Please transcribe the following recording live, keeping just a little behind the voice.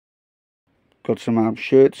got some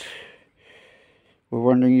shirts. We're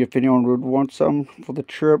wondering if anyone would want some for the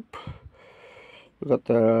trip. We've got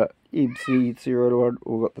the s1r0ta,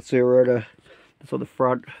 we've got the s1r0ta that's on the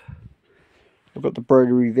front. We've got the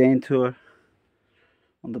brotary van tour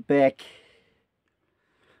on the back.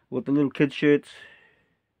 We've got the little kids shirts.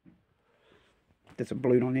 There's a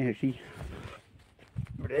balloon on there actually.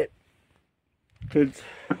 Look at that. Kids.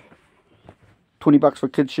 $20 for a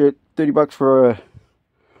kid shirt, $30 for a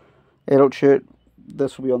adult shirt.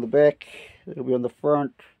 This will be on the back, it'll be on the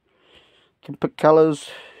front. You can pick colours,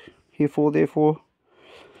 here for, there for.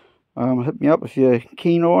 Hit me up if you're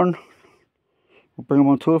keen on. We'll bring them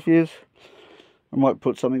on tour for you. I might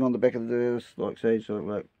put something on the back of this, like say, so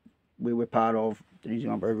like where we're part of the New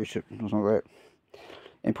Zealand Brotary ship or something like that.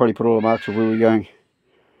 And probably put all the marks of where we're going.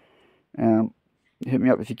 Hit me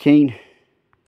up if you're keen.